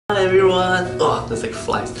Hi everyone! Oh, that's like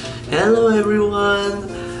flies. Hello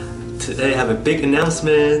everyone! Today I have a big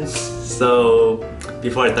announcement. So,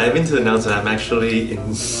 before I dive into the announcement, I'm actually in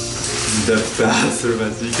the bathroom,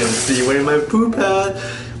 as you can see, wearing my poop hat.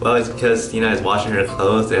 Well, it's because Tina is washing her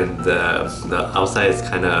clothes and the outside is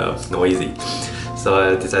kind of noisy. So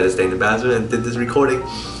I decided to stay in the bathroom and did this recording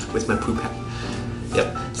with my poop hat.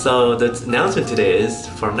 Yep. So the announcement today is,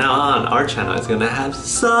 from now on, our channel is gonna have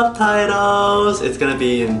subtitles. It's gonna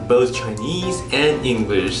be in both Chinese and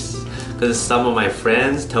English. Because some of my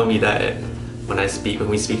friends tell me that when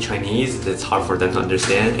we speak Chinese, it's hard for them to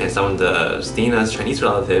understand, and some of the Stina's Chinese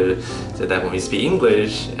relatives said that when we speak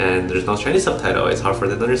English and there's no Chinese subtitle, it's hard for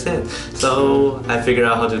them to understand. So I figured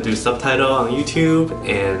out how to do subtitle on YouTube,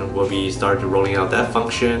 and we'll be starting rolling out that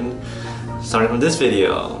function starting from this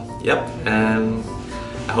video. Yep, and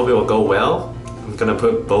I hope it will go well. I'm gonna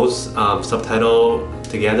put both subtitle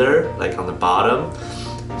together, like on the bottom,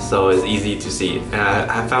 so it's easy to see. And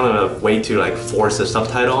I found a way to like force the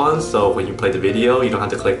subtitle on, so when you play the video, you don't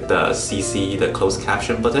have to click the CC, the closed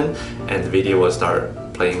caption button, and the video will start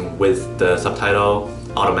playing with the subtitle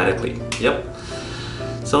automatically. Yep.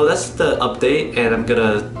 So that's the update, and I'm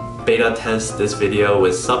gonna beta test this video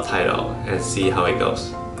with subtitle and see how it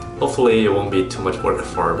goes. Hopefully it won't be too much work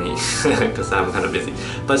for me because I'm kind of busy.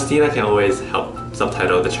 But Stina can always help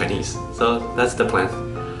subtitle the Chinese. So that's the plan.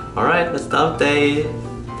 Alright, that's the update.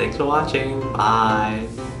 Thanks for watching. Bye.